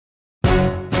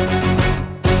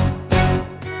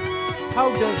How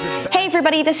does it? Hey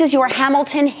everybody, this is your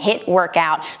Hamilton HIIT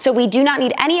workout. So we do not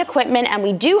need any equipment and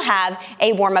we do have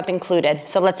a warm-up included.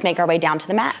 So let's make our way down to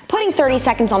the mat. Putting 30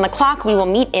 seconds on the clock, we will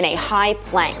meet in a high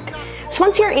plank. So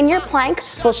once you're in your plank,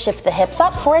 we'll shift the hips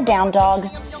up for a down dog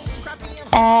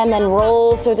and then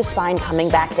roll through the spine coming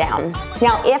back down.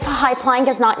 Now, if a high plank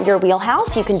is not your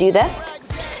wheelhouse, you can do this.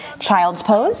 Child's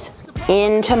pose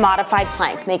into modified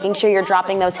plank, making sure you're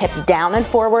dropping those hips down and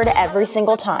forward every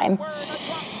single time.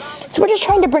 So we're just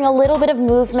trying to bring a little bit of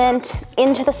movement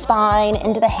into the spine,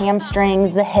 into the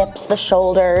hamstrings, the hips, the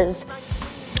shoulders.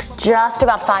 Just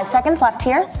about 5 seconds left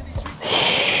here.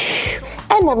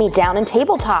 And we'll meet down in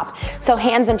tabletop. So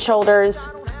hands and shoulders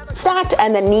stacked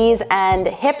and the knees and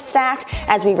hips stacked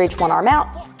as we reach one arm out,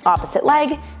 opposite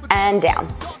leg and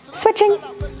down. Switching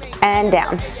and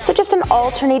down. So just an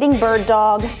alternating bird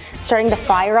dog, starting to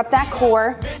fire up that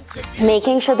core,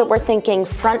 making sure that we're thinking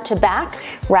front to back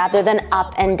rather than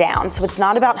up and down. So it's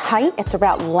not about height, it's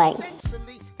about length.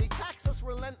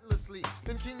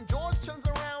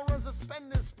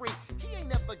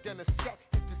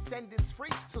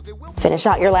 Finish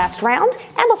out your last round,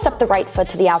 and we'll step the right foot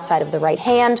to the outside of the right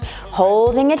hand,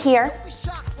 holding it here.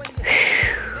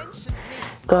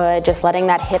 Good, just letting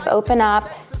that hip open up,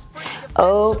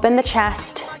 open the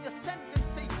chest,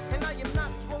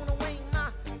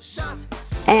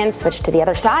 and switch to the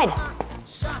other side.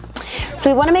 So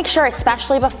we want to make sure,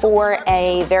 especially before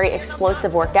a very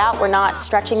explosive workout, we're not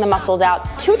stretching the muscles out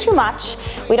too much.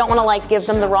 We don't want to give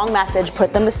them the wrong message,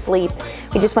 put them to sleep.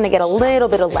 We just want to get a little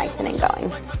bit of lengthening going.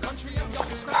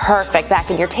 Perfect,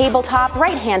 back in your tabletop,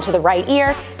 right hand to the right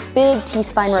ear, big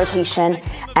T-spine rotation,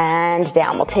 and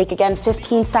down. We'll take again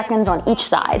 15 seconds on each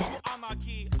side.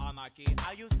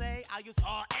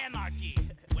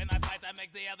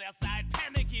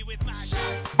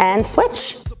 And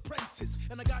switch.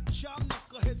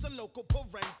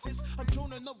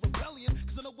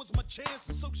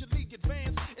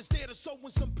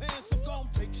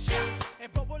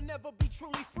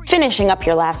 Finishing up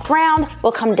your last round,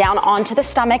 we'll come down onto the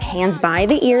stomach, hands by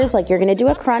the ears like you're gonna do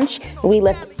a crunch. We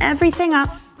lift everything up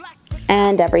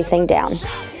and everything down.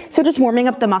 So just warming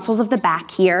up the muscles of the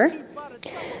back here,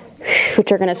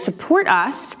 which are gonna support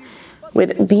us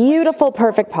with beautiful,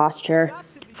 perfect posture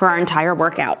for our entire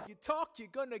workout. You're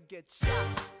gonna get shot.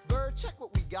 Bird, check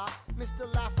what we got.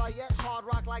 Mr. Lafayette, hard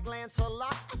rock like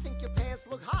Lancelot. I think your pants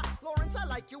look hot. Lawrence, I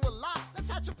like you a lot. Let's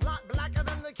hatch a plot blacker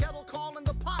than the kettle calling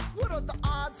the pot. What are the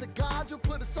odds of God to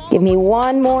put us on? Give me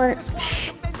one more.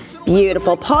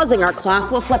 Beautiful. Pausing our clock,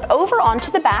 we'll flip over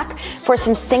onto the back for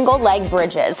some single leg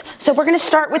bridges. So we're gonna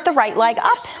start with the right leg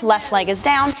up, left leg is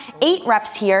down. 8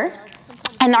 reps here.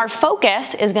 And our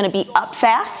focus is gonna be up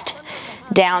fast,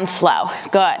 down slow.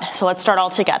 Good. So let's start all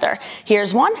together.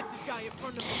 Here's 1.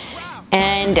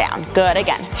 And down. Good.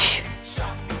 Again.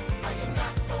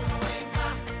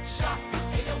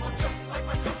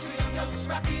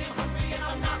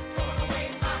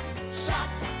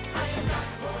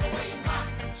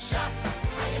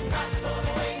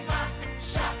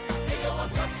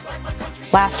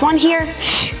 Last one here.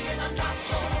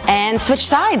 And switch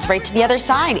sides, right to the other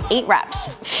side. 8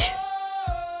 reps.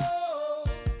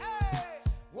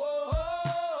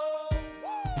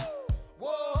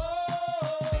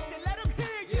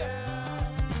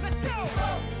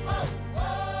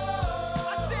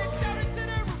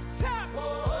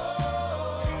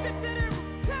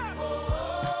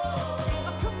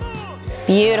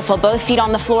 Beautiful, both feet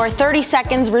on the floor, 30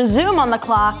 seconds, resume on the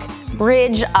clock,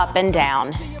 bridge up and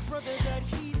down.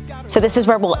 So this is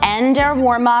where we'll end our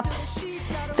warm up.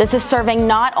 This is serving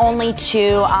not only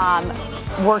to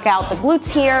work out the glutes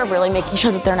here, really making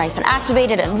sure that they're nice and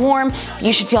activated and warm.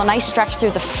 You should feel a nice stretch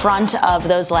through the front of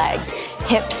those legs.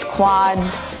 Hips,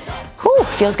 quads, whew,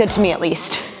 feels good to me at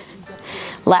least.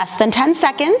 Less than 10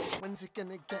 seconds. When's it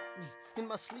gonna get me? In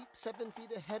my sleep, 7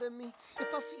 feet ahead of me.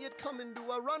 If I see it coming, do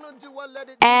I run or do I let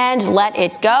it? And let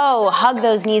it go. Hug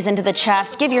those knees into the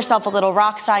chest. Give yourself a little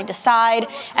rock side to side.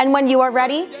 And when you are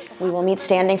ready, we will meet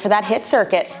standing for that HIIT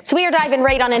circuit. So we are diving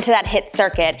right on into that HIIT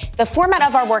circuit. The format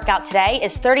of our workout today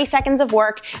is 30 seconds of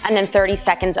work and then 30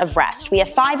 seconds of rest. We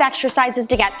have 5 exercises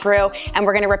to get through and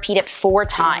we're gonna repeat it 4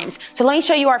 times. So let me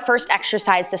show you our first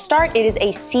exercise to start. It is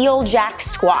a seal jack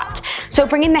squat. So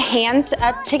bringing the hands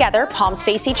together, palms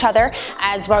face each other,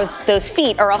 as well as those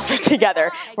feet are also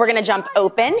together. We're gonna jump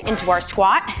open into our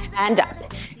squat and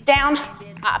up, down,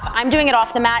 up. I'm doing it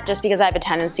off the mat just because I have a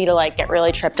tendency to get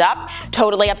really tripped up.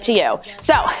 Totally up to you.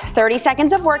 So 30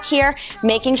 seconds of work here,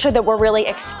 making sure that we're really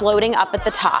exploding up at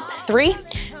the top. 3,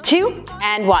 2,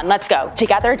 and 1. Let's go.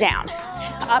 Together, down,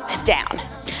 up, down,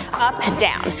 up,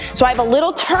 down. So I have a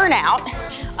little turnout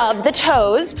of the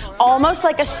toes, almost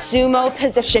like a sumo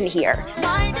position here.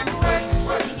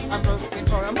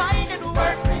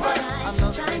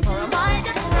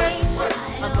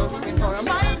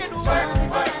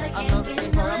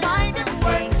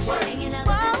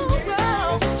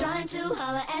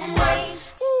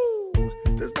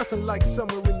 There's nothing like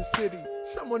summer in the city.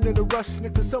 Someone in a rush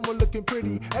next to someone looking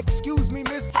pretty. Excuse me,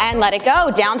 miss. And let it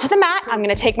go, down to the mat. I'm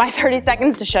gonna take my 30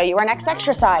 seconds to show you our next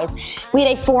exercise. We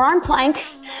had a forearm plank.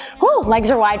 Woo,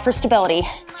 legs are wide for stability.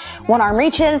 One arm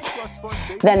reaches,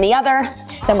 then the other,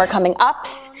 then we're coming up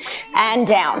and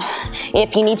down.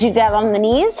 If you need to do that on the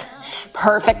knees,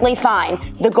 perfectly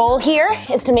fine. The goal here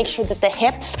is to make sure that the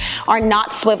hips are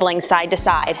not swiveling side to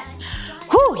side.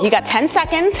 Whew, you got 10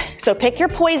 seconds, so pick your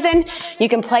poison. You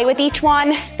can play with each one.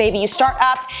 Maybe you start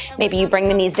up, maybe you bring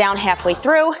the knees down halfway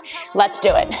through. Let's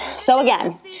do it. So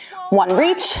again, one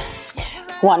reach,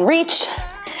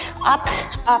 up,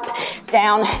 up,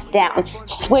 down, down.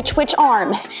 Switch which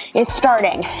arm is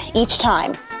starting each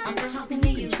time.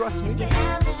 Trust me.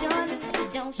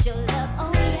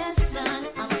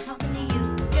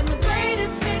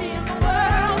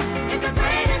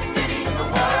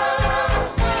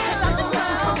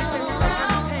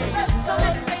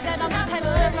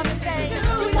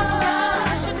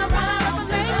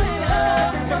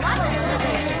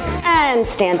 And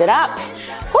stand it up.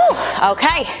 Whew,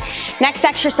 okay. Next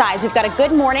exercise, we've got a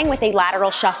good morning with a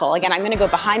lateral shuffle. Again, I'm gonna go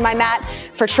behind my mat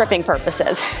for tripping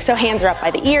purposes. So hands are up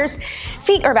by the ears,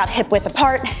 feet are about hip width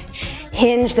apart,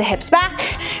 hinge the hips back,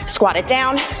 squat it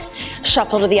down,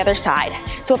 shuffle to the other side.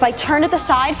 So if I turn to the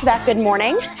side for that good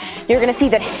morning, you're gonna see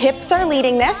that hips are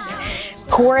leading this,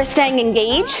 core is staying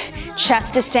engaged,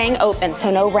 chest is staying open, so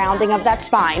no rounding of that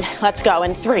spine. Let's go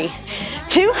in 3,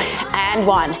 2, and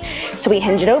 1. So we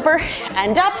hinge it over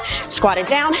and up, squat it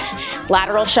down,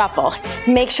 lateral shuffle.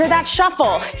 Make sure that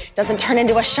shuffle doesn't turn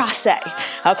into a chasse,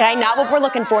 okay? Not what we're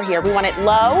looking for here. We want it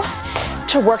low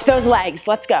to work those legs.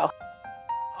 Let's go.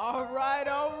 All right,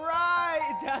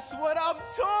 that's what I'm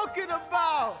talking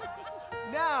about.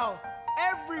 Now,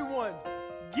 everyone,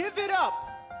 give it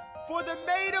up for the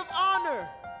maid of honor,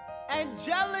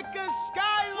 Angelica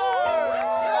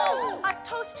Schuyler. A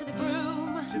toast to the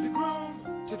groom. To the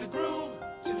groom, to the groom,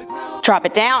 to the groom. Drop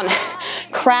it down.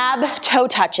 Crab toe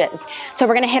touches. So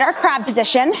we're gonna hit our crab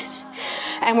position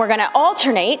and we're gonna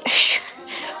alternate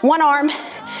one arm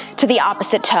to the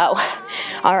opposite toe.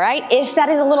 All right, if that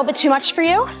is a little bit too much for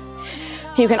you,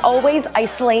 you can always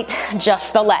isolate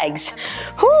just the legs.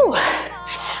 Whew.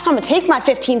 I'm gonna take my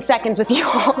 15 seconds with you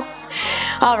all.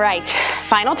 All right,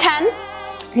 final 10.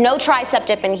 No tricep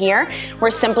dip in here. We're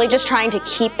simply just trying to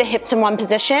keep the hips in one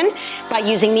position by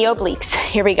using the obliques.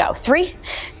 Here we go. 3,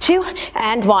 2,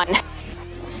 and 1.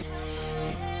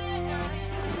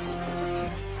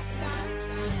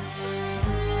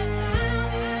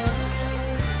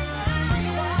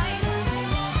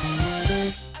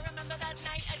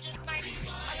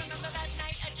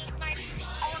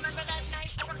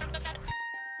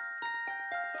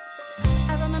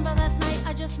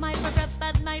 I just might regret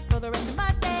that night for the rest of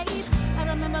my days. I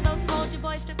remember those soldier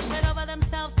boys tripping over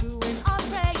themselves to win our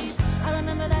praise. I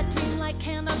remember that dream like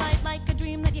candlelight, like a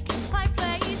dream that you can't quite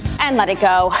place. And let it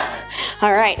go.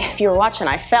 All right, if you were watching,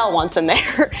 I fell once in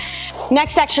there.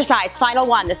 Next exercise, final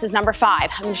one. This is number 5.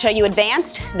 I'm gonna show you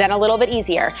advanced, then a little bit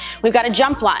easier. We've got a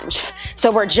jump lunge. So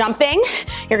we're jumping,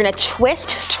 you're gonna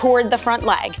twist toward the front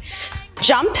leg.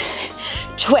 Jump,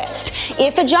 twist.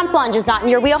 If a jump lunge is not in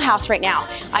your wheelhouse right now,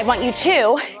 I want you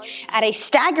to add a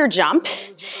stagger jump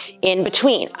in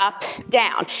between, up,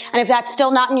 down. And if that's still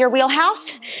not in your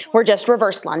wheelhouse, we're just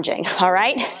reverse lunging, all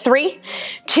right? 3,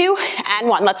 2, and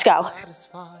 1, let's go.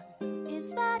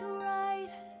 Is that right?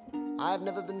 I've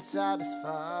never been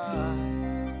satisfied.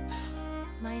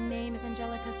 My name is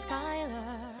Angelica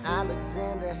Schuyler.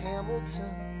 Alexander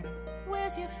Hamilton.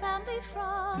 Where's your family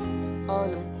from?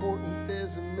 Unimportant,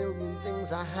 there's a million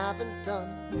things I haven't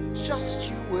done. Just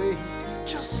you wait,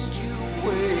 just you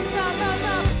wait.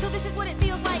 So this is what it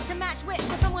feels like to match wits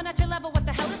with someone at your level. What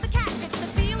the hell is the catch? It's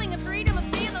the feeling of freedom, of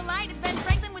seeing the light. It's Ben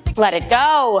Franklin with the... Let it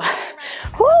go.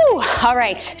 Woo, all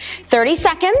right, 30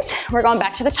 seconds. We're going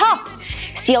back to the top.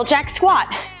 Seal jack squat.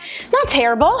 Not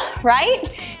terrible, right?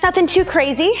 Nothing too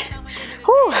crazy.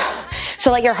 Whew.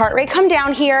 So let your heart rate come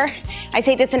down here. I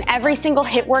say this in every single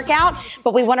HIIT workout,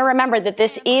 but we want to remember that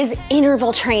this is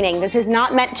interval training. This is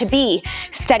not meant to be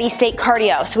steady state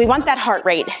cardio. So we want that heart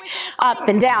rate up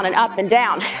and down and up and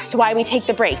down. That's why we take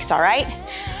the breaks, all right?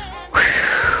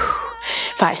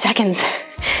 5 seconds.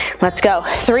 Let's go.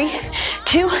 3,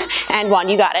 2, and 1.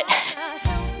 You got it.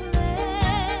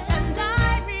 And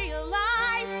I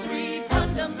realized 3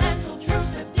 fundamental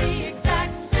truths at the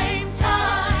exact same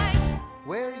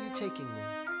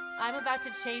to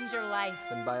change your life.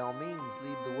 Then by all means,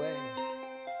 lead the way.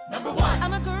 Number one.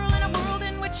 I'm a girl in a world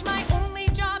in which my only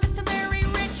job is to marry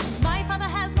rich. My father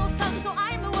has no son, so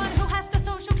I'm the one who has to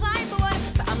social climb the one.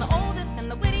 So I'm the oldest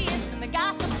and the wittiest, and the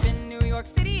gossip in New York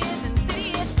City is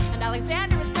insidious. And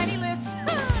Alexander is penniless.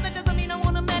 That doesn't mean I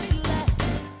want him any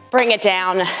less. Bring it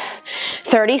down.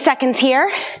 30 seconds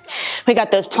here. We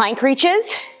got those plank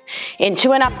reaches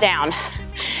into an up down.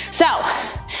 So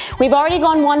we've already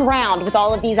gone one round with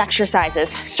all of these exercises.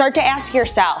 Start to ask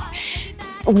yourself,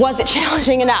 was it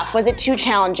challenging enough? Was it too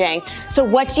challenging? So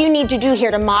what do you need to do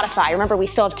here to modify? Remember, we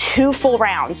still have 2 full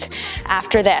rounds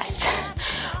after this.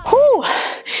 Whew.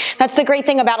 That's the great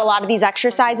thing about a lot of these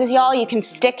exercises, y'all. You can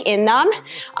stick in them.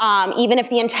 Even if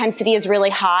the intensity is really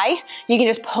high, you can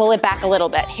just pull it back a little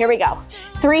bit. Here we go.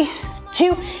 3,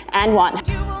 2, and 1.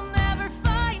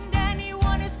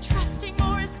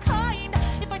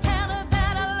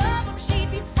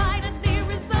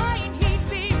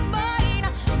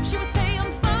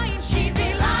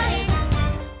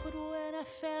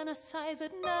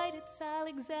 At night, it's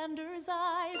Alexander's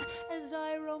eyes as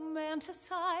I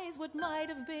romanticize what might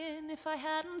have been if I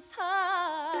hadn't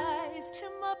sized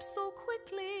him up so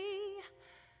quickly.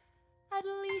 At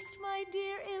least, my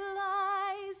dear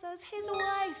Eliza's his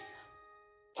wife.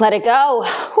 Let it go.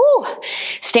 Whew.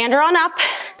 Stand her on up.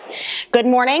 Good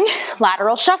morning.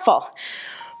 Lateral shuffle.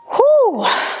 Whew.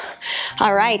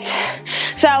 All right.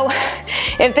 So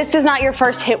if this is not your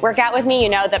first HIIT workout with me, you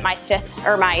know that my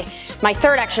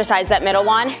third exercise, that middle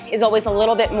one, is always a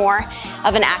little bit more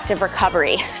of an active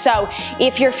recovery. So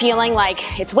if you're feeling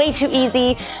like it's way too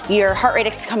easy, your heart rate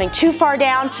is coming too far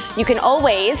down, you can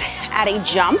always add a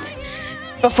jump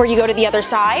before you go to the other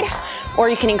side, or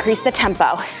you can increase the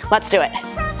tempo. Let's do it.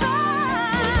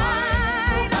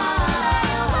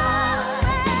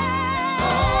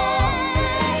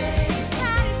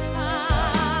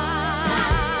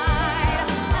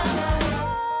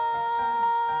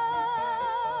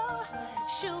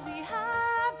 She'll be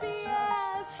happy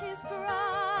as his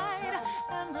bride,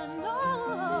 and I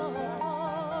know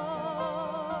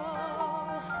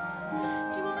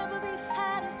he will never be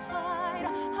satisfied.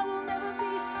 I will never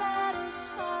be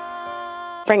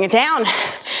satisfied. Bring it down.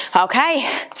 Okay.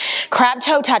 Crab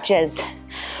toe touches.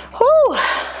 Whew.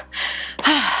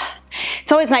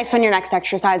 It's always nice when your next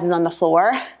exercise is on the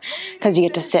floor because you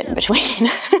get to sit in between.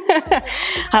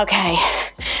 Okay.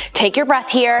 Take your breath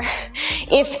here.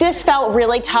 If this felt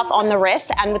really tough on the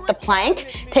wrist and with the plank,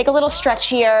 take a little stretch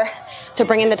here. So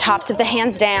bringing the tops of the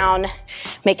hands down,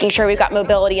 making sure we've got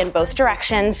mobility in both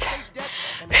directions.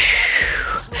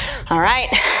 All right,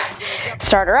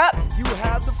 start her up. You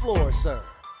have the floor, sir.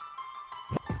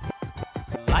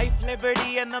 Life,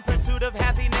 liberty, and the pursuit of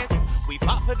happiness. We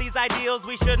fought for these ideals,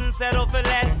 we shouldn't settle for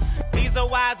less. These are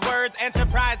wise words,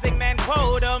 enterprising men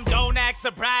quote them. Don't act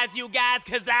surprised, you guys,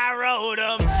 cause I wrote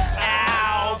them.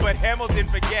 Ow, but Hamilton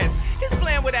forgets. His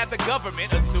plan would have the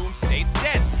government assume state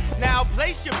debts. Now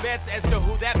place your bets as to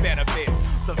who that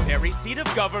benefits. The very seat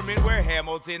of government where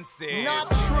Hamilton sits. Not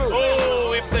true.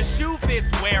 Oh, if the shoe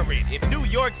fits, wear it. If New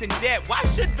York's in debt, why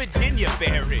should Virginia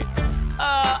bear it?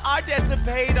 Our debts are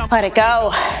paid on. Let it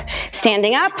go.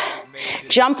 Standing up,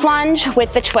 jump lunge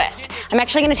with the twist. I'm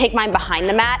actually gonna take mine behind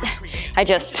the mat. I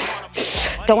just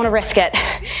don't wanna risk it.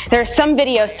 There's some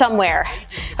video somewhere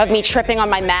of me tripping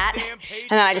on my mat, and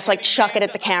then I just like chuck it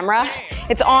at the camera.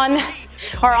 It's on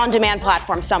our on-demand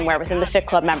platform somewhere within the Fit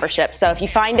Club membership. So if you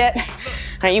find it,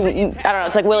 I don't know,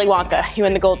 it's like Willy Wonka, you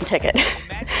win the golden ticket.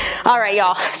 All right,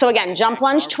 y'all. So again, jump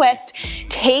lunge twist.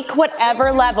 Take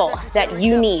whatever level that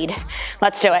you need.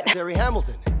 Let's do it. Jerry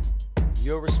Hamilton,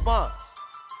 your response.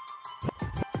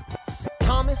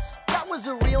 Thomas, that was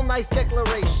a real nice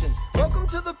declaration. Welcome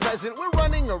to the present, we're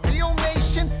running a real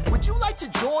nation. Would you like to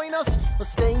join us? Or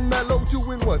staying mellow,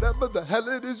 doing whatever the hell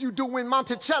it is you do in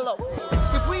Monticello?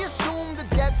 If we assume the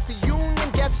debts the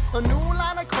union gets, a new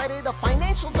line of credit, a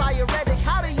financial diuretic,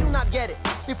 how do you not get it?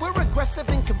 If we're aggressive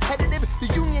and competitive,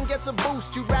 the union gets a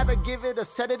boost, you'd rather give it a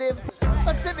sedative?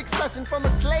 A civics lesson from a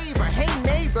slaver, hey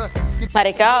neighbor. Let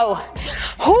it go.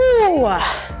 Whew.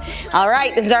 All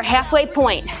right, this is our halfway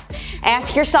point.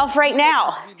 Ask yourself right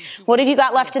now, what have you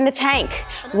got left in the tank?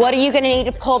 What are you gonna need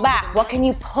to pull back? What can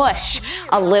you push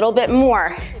a little bit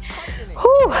more?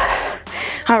 Whew.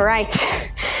 All right,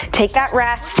 take that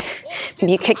rest.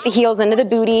 Maybe you kick the heels into the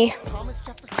booty.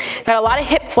 Got a lot of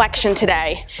hip flexion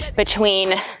today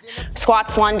between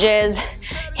squats, lunges,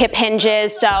 hip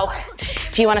hinges. So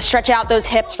if you wanna stretch out those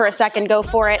hips for a second, go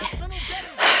for it.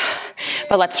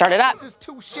 But let's start it up. This is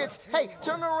two shits. Hey,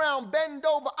 turn around, bend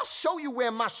over. I'll show you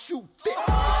where my shoe fits.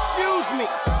 Excuse me.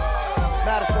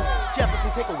 Madison,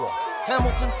 Jefferson, take a walk.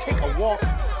 Hamilton, take a walk.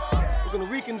 We're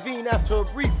gonna reconvene after a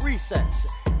brief recess.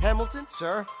 Hamilton,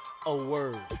 sir, a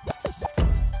word.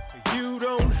 You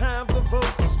don't have the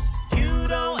votes. You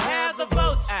don't have the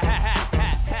votes.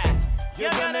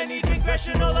 You're gonna need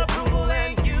congressional approval,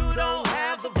 and you don't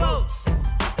have the votes.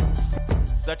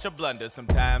 Such a blunder,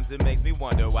 sometimes it makes me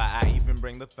wonder why I even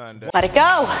bring the thunder. Let it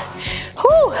go.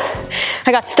 Whew.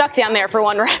 I got stuck down there for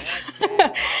one rep.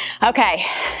 Okay,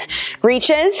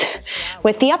 reaches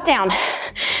with the up down.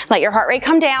 Let your heart rate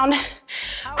come down.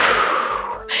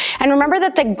 And remember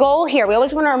that the goal here, we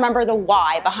always want to remember the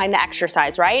why behind the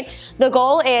exercise, right? The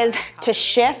goal is to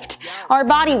shift our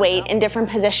body weight in different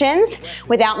positions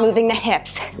without moving the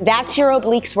hips. That's your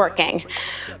obliques working.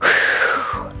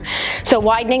 So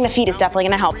widening the feet is definitely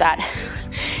going to help that.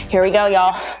 Here we go,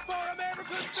 y'all.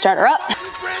 Start her up.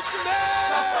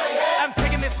 I'm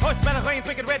taking this horse by the reins,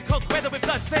 making red coats weather with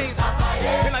blood stains.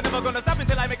 And I'm never gonna stop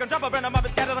until I make them drop, burn them up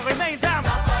and scatter the remains down.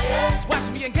 Watch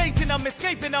me engaging them,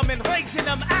 escaping them, and raising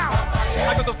them out.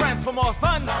 I go to France for more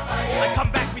fun. I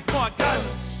come back with more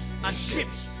guns on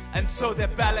ships, and so their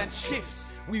balance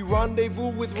shifts. We rendezvous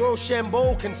with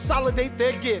Rochambeau, consolidate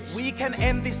their gifts. We can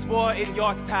end this war in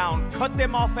Yorktown, cut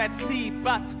them off at sea,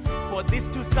 but for this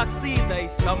to succeed,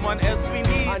 there's someone else we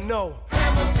need. I know.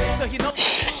 So you know.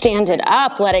 Stand it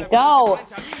up, let it go.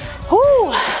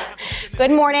 Whew.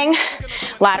 Good morning,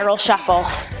 lateral shuffle.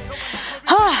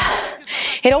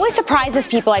 It always surprises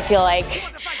people, I feel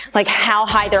like how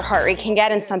high their heart rate can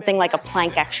get in something like a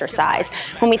plank exercise.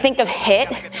 When we think of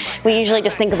HIIT, we usually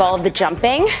just think of all of the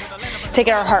jumping to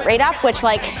get our heart rate up, which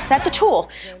that's a tool.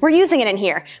 We're using it in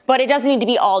here, but it doesn't need to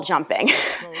be all jumping.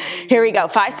 Here we go,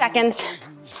 5 seconds.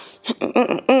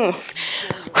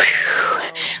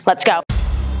 Let's go.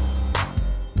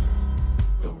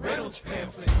 The Reynolds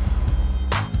pamphlet.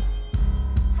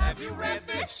 Have you read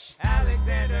this?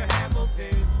 Alexander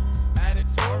Hamilton had a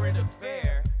torrent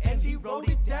affair, and he wrote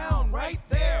it down right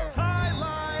there.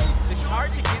 Highlights. The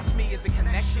charge against me is a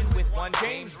connection with one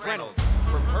James Reynolds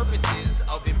for purposes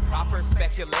of improper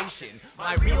speculation.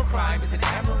 My real crime is an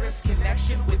amorous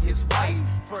connection with his wife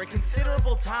for a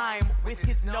considerable time with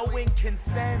his knowing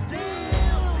consent.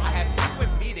 I had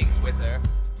frequent meetings with her,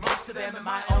 most of them in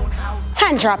my own house.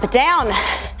 And drop it down.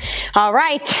 All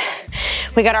right,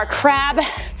 we got our crab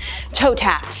toe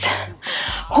taps.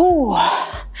 Ooh.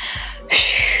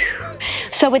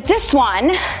 So with this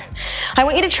one, I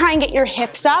want you to try and get your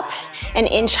hips up an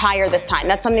inch higher this time.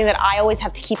 That's something that I always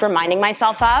have to keep reminding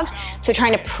myself of. So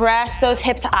trying to press those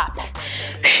hips up.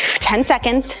 10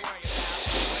 seconds.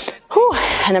 Whew.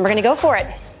 And then we're gonna go for it.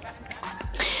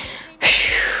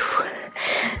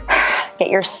 Get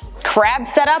your crab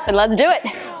set up and let's do it.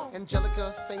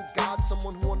 Angelica, thank God,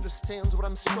 someone who understands what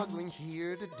I'm struggling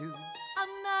here to do.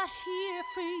 I'm not here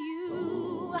for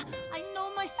you. I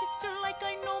know my sister like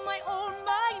I know my own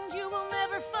mind. You will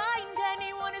never find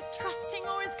anyone as trusting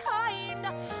or as kind.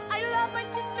 I love my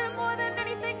sister more than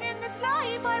anything in this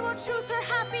life. I will choose her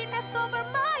happiness over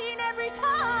mine every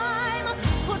time.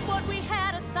 Put what we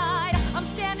had aside. I'm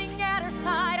standing at her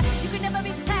side. You can never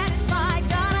be satisfied.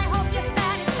 God, I hope you're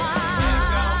satisfied.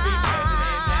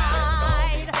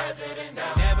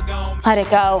 Let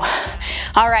it go.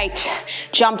 All right,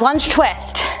 jump, lunge,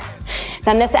 twist.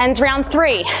 Then this ends round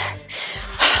 3.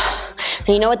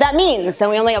 You know what that means. Then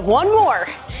we only have one more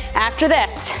after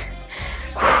this.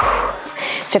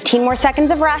 15 more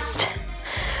seconds of rest.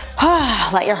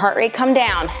 Let your heart rate come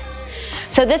down.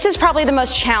 So this is probably the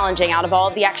most challenging out of all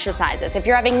of the exercises. If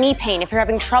you're having knee pain, if you're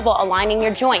having trouble aligning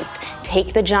your joints,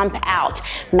 take the jump out.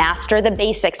 Master the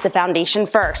basics, the foundation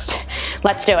first.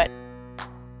 Let's do it.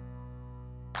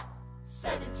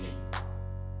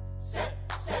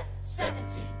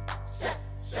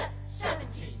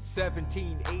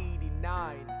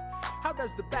 1789. How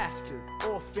does the bastard,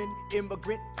 orphan,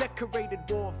 immigrant, decorated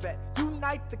war vet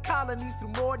unite the colonies through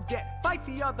more debt? Fight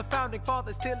the other founding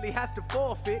fathers till he has to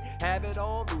forfeit. Have it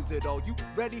all, lose it all. You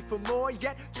ready for more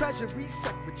yet? Treasury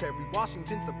Secretary,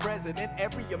 Washington's the president.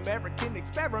 Every American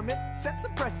experiment sets a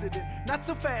precedent. Not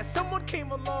so fast, someone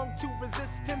came along to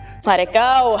resist him. Let it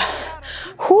go.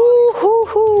 Hoo, hoo,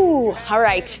 hoo. All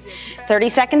right, 30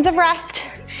 seconds of rest.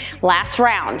 Last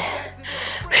round.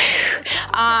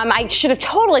 I should have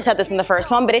totally said this in the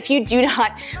first one, but if you do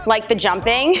not like the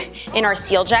jumping in our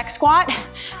seal jack squat,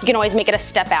 you can always make it a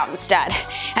step out instead.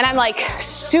 And I'm like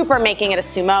super making it a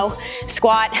sumo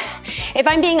squat. If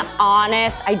I'm being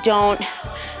honest, I don't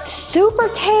super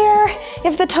care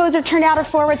if the toes are turned out or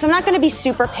forward, so I'm not gonna be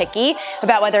super picky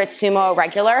about whether it's sumo or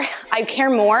regular. I care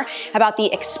more about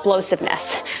the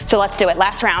explosiveness. So let's do it,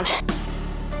 last round.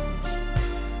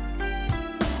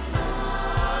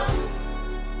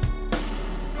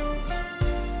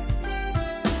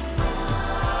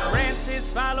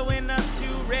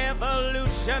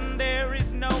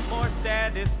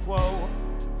 status quo.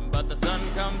 But the sun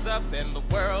comes up and the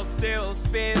world still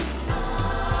spins.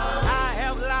 I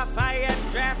helped Lafayette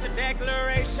draft a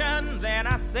declaration. Then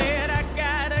I said I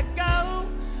gotta go.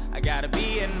 I gotta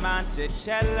be in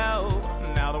Monticello.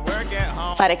 Now the work at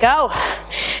home. Let it go.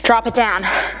 Drop it down.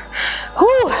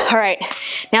 Whew. All right.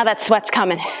 Now that sweat's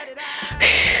coming.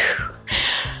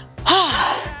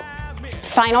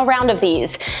 Final round of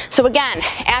these. So again,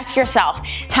 ask yourself,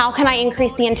 how can I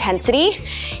increase the intensity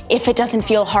if it doesn't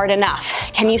feel hard enough?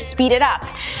 Can you speed it up?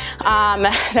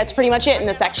 That's pretty much it in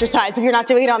this exercise. If you're not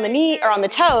doing it on the knee or on the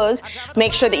toes,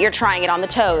 make sure that you're trying it on the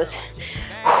toes.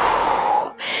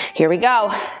 Here we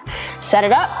go. Set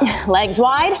it up, legs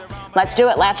wide. Let's do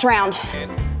it, last round.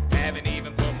 Haven't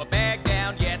even put my bag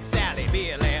down yet. Sally,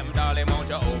 be a lamb, darling, won't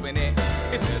you open it?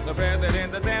 It says the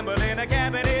president's assembling a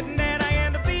cabinet, and then I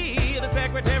end up being the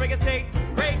Secretary of State.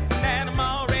 Great, and I'm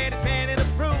already saying it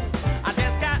approved. I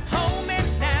just got home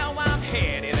and now I'm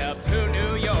headed up to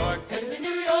New York. Headed to New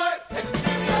York, headed to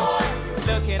New York.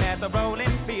 Looking at the rolling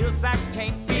fields, I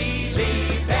can't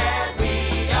believe that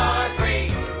we are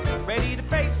free. Ready to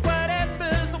face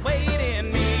whatever's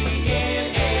awaiting me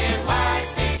in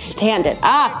NYC. Stand it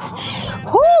up.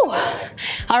 Whew.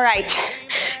 All right,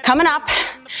 coming up,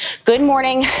 good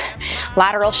morning,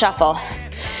 lateral shuffle.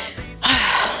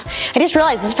 I just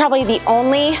realized this is probably the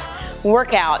only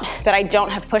workout that I don't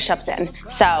have push-ups in,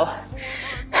 so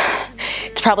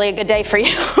it's probably a good day for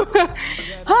you.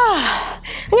 I'm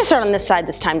gonna start on this side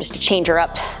this time just to change her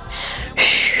up.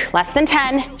 Less than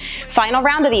 10, final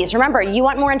round of these. Remember, you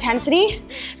want more intensity?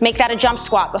 Make that a jump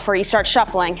squat before you start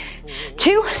shuffling.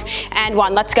 2 and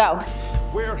 1, let's go.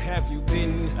 Where have you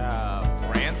been?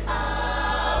 France?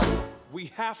 We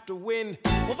have to win.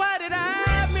 Well, what did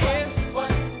I miss? What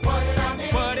did I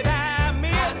miss? What did I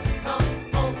miss?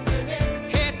 Come home to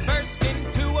this. Head first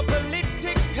into a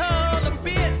political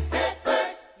abyss. Head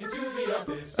first into the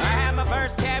abyss. I had my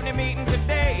first cabinet meeting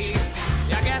today.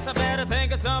 I guess I better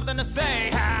think of something to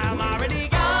say. I'm already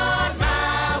on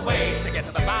my way to get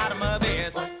to the bottom of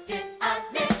this. What did I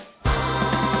miss?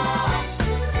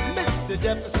 Mr.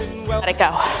 Jefferson, well. Let it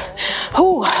go.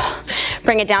 Ooh.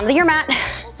 Bring it down to your mat.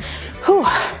 Ooh.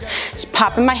 Just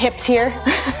popping my hips here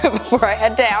before I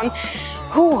head down.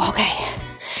 Ooh, okay.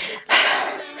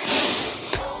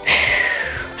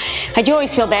 I do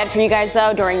always feel bad for you guys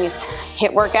though during these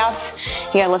HIIT workouts.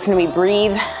 You gotta listen to me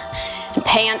breathe and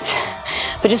pant,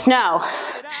 but just know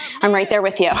I'm right there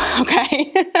with you,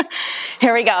 okay?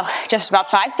 Here we go, just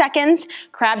about 5 seconds.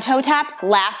 Crab toe taps,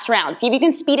 last round. See if you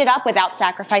can speed it up without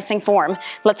sacrificing form.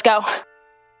 Let's go.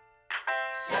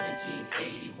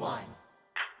 1781.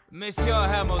 Monsieur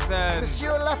Hamilton,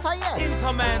 Monsieur Lafayette. in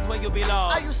command where you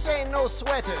belong. Are you saying no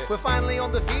sweat? We're finally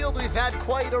on the field, we've had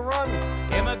quite a run.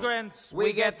 Immigrants,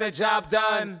 we get the job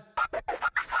done.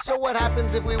 So what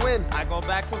happens if we win? I go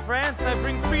back to France, I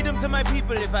bring freedom to my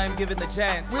people if I'm given the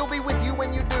chance. We'll be with you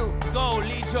when you do. Go,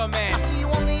 lead your man. I'll see you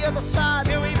on the other side.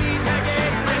 Till we meet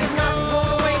again. I am not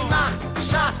throwing away my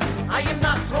shot. I am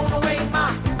not throwing away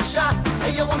my shot.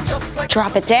 Hey, yo, I'm just like.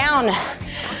 Drop it down.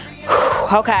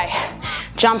 Okay,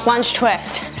 jump, lunge,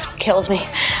 twist. This kills me.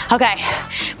 Okay,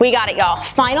 we got it, y'all.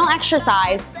 Final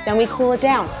exercise, then we cool it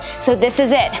down. So this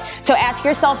is it. So ask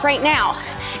yourself right now,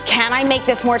 can I make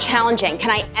this more challenging? Can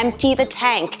I empty the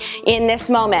tank in this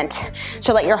moment?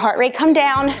 So let your heart rate come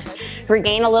down,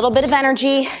 regain a little bit of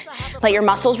energy, let your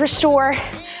muscles restore.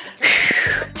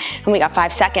 And we got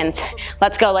 5 seconds.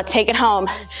 Let's go, let's take it home.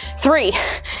 3,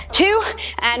 2,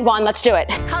 and 1, let's do it.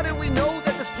 How did we know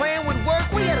that this plan would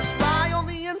work? We had a spy on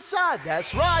the inside.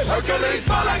 That's right, Hercules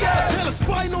Mulligan. Tell a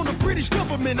spying on the British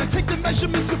government. I take the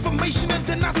measurements, information, and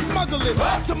then I smuggle it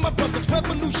to my brother's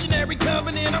revolutionary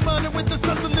covenant. I'm running with the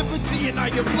Sons of Liberty, and I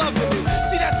am loving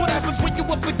it. See, that's what happens when you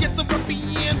up against the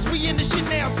ruffians. We in the shit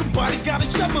now, somebody's gotta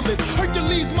shovel it.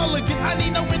 Hercules Mulligan, I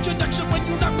need no introduction. When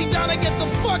you knock me down, I get the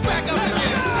fuck back up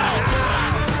again.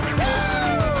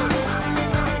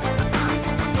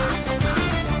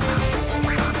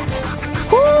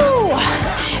 Woo!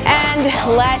 And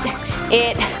let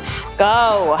it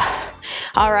go.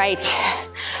 All right.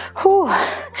 Whew.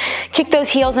 Kick those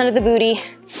heels under the booty.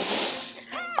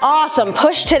 Awesome,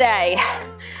 push today.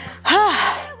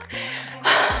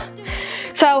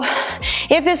 So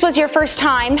if this was your first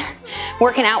time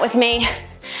working out with me,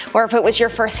 or if it was your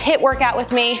first HIIT workout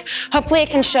with me, hopefully it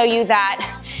can show you that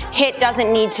HIIT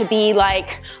doesn't need to be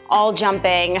like all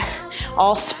jumping,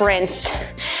 all sprints.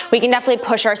 We can definitely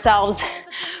push ourselves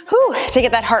to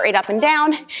get that heart rate up and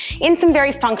down in some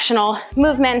very functional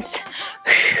movements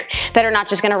that are not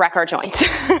just gonna wreck our joints.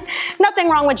 Nothing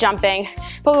wrong with jumping,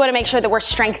 but we wanna make sure that we're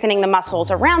strengthening the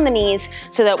muscles around the knees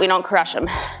so that we don't crush them.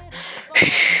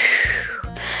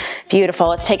 Beautiful.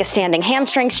 Let's take a standing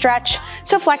hamstring stretch.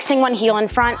 So flexing one heel in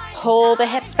front, pull the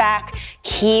hips back,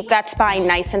 keep that spine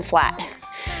nice and flat.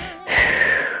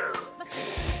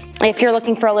 If you're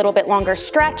looking for a little bit longer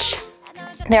stretch,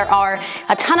 there are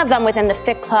a ton of them within the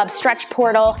Fit Club stretch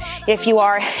portal. If you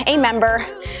are a member,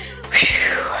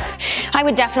 I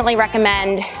would definitely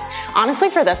recommend, honestly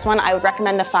for this one, I would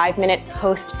recommend the 5-minute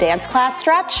post dance class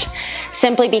stretch,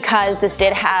 simply because this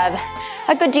did have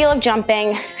a good deal of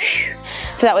jumping.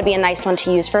 So that would be a nice one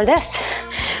to use for this.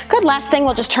 Good, last thing,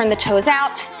 we'll just turn the toes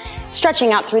out,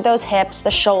 stretching out through those hips,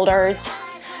 the shoulders.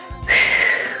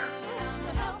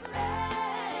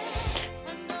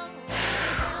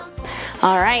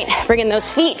 All right, bringing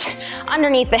those feet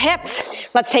underneath the hips.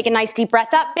 Let's take a nice deep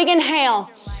breath up. Big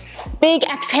inhale, big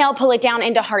exhale, pull it down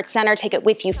into heart center. Take it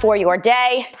with you for your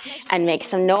day and make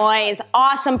some noise.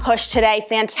 Awesome push today,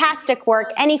 fantastic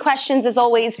work. Any questions, as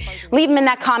always, leave them in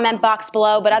that comment box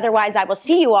below, but otherwise I will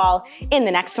see you all in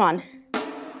the next one.